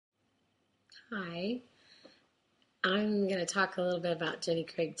Hi, I'm going to talk a little bit about Jenny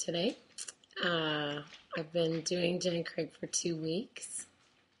Craig today. I've been doing Jenny Craig for 2 weeks,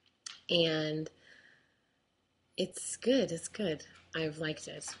 and it's good. It's good. I've liked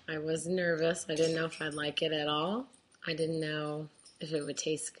it. I was nervous. I didn't know if I'd like it at all. I didn't know if it would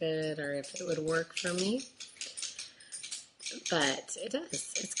taste good or if it would work for me, but it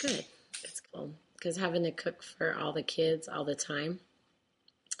does. It's good. It's cool because having to cook for all the kids all the time,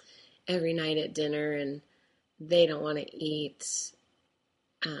 every night at dinner, and they don't want to eat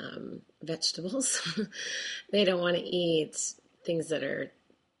vegetables. They don't want to eat things that are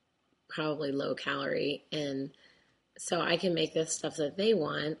probably low calorie, and so I can make the stuff that they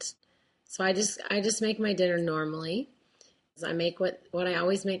want. So I just make my dinner normally. I make what I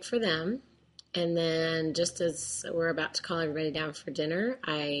always make for them, and then just as we're about to call everybody down for dinner,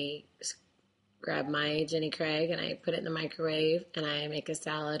 I grab my Jenny Craig and I put it in the microwave, and I make a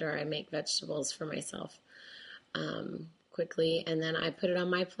salad or I make vegetables for myself quickly, and then I put it on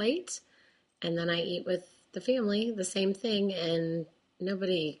my plate, and then I eat with the family the same thing, and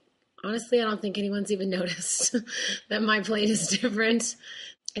nobody, honestly, I don't think anyone's even noticed that my plate is different.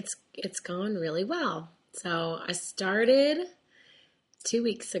 It's gone really well. So I started 2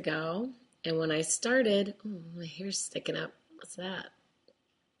 weeks ago, and when I started, oh, my hair's sticking up. What's that?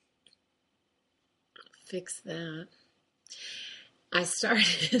 Fix that. I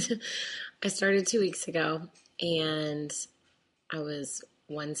started I started 2 weeks ago, and I was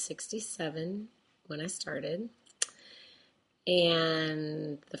 167 when I started.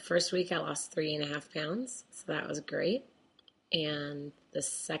 And the first week I lost 3.5 pounds, so that was great. And the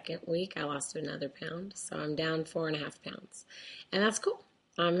second week I lost another pound, so I'm down 4.5 pounds. And that's cool.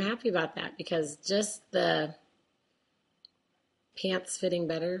 I'm happy about that because just the pants fitting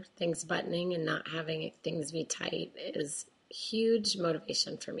better, things buttoning, and not having things be tight is huge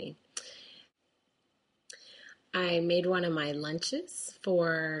motivation for me. I made one of my lunches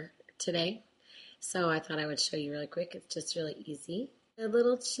for today, so I thought I would show you really quick. It's just really easy. A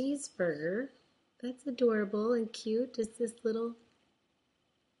little cheeseburger. That's adorable and cute. Just this little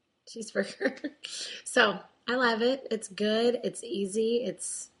cheeseburger. So I love it. It's good. It's easy.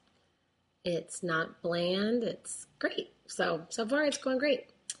 It's not bland. It's great. So far it's going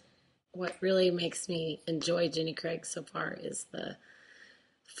great. What really makes me enjoy Jenny Craig so far is the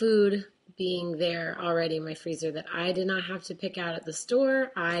food being there already in my freezer that I did not have to pick out at the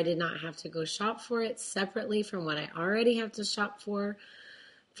store. I did not have to go shop for it separately from what I already have to shop for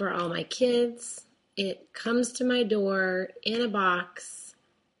all my kids. It comes to my door in a box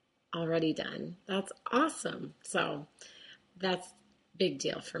already done. That's awesome. So that's a big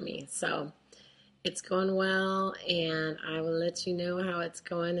deal for me. So it's going well, and I will let you know how it's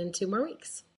going in 2 more weeks.